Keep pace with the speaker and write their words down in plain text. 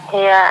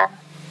Yeah,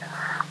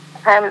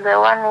 I'm the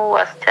one who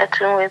was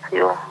chatting with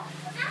you.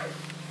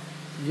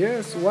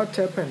 Yes, what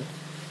happened?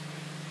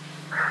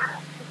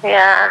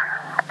 Yeah,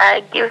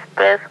 I give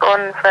birth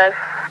on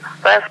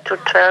 5 to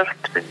 12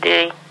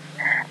 today,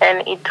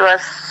 and it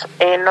was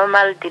a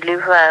normal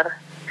delivery.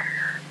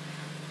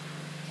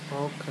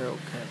 Okay.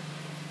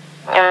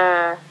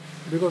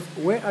 Because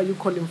where are you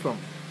calling from?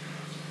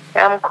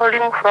 I'm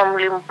calling from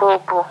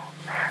Limpopo.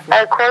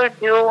 I called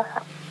you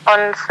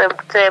on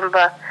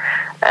September.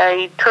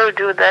 I told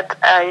you that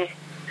I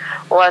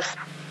was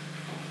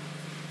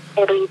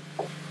married.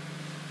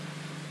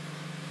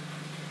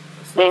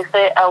 They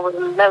say I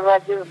will never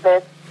give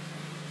birth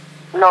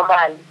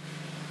normally.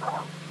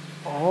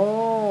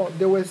 Oh,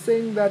 they were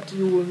saying that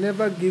you will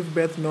never give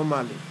birth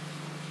normally.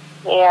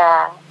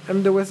 Yeah.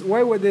 And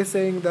why were they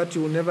saying that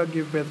you will never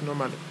give birth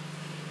normally?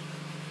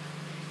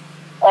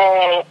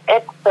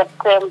 8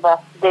 September,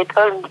 they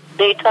told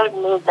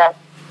me that.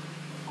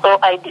 So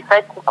I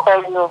decided to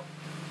call you.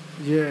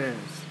 Yes.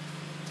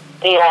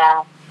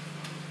 Yeah.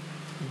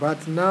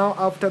 But now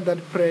after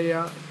that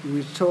prayer,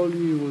 we told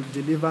you will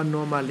deliver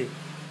normally.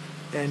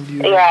 And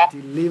you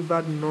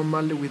delivered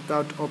normally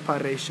without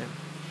operation.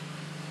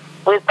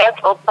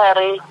 Without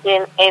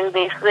operation, and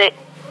they said,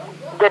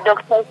 the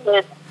doctor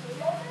said,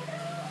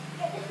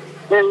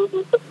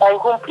 my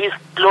womb is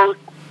closed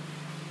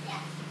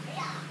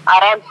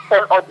around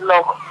 10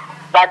 o'clock,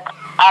 but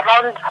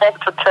around 5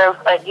 to 12,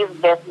 I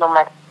give birth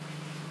normally.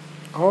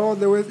 Oh,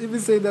 they were even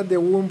saying that the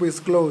womb is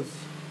closed.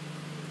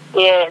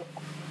 Yes.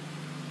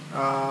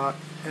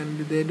 And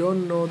they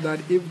don't know that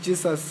if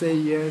Jesus say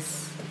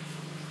yes,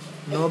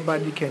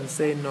 nobody can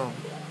say no.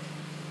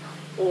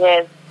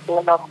 Yes,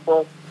 of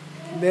course.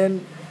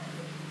 Then,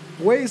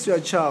 where is your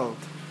child?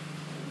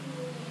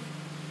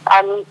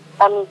 I'm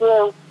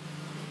here.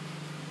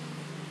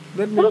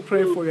 Let me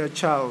pray for your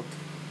child.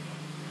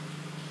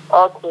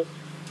 Okay.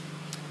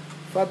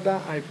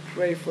 Father, I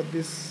pray for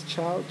this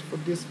child, for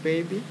this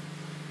baby,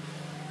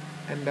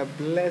 and I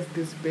bless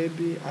this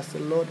baby as the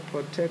Lord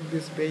protect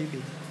this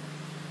baby.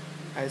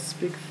 I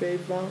speak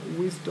favor,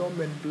 wisdom,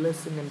 and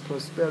blessing and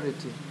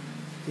prosperity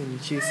in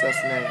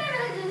Jesus' name.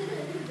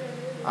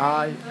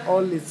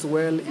 All is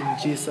well in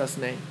Jesus'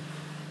 name.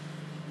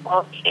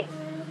 Okay.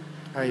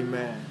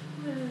 Amen.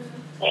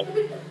 Thank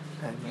you.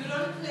 Amen. You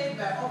don't play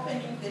by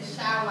opening the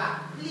shower,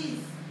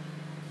 please.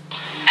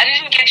 I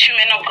didn't get you,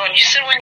 man of God. You said when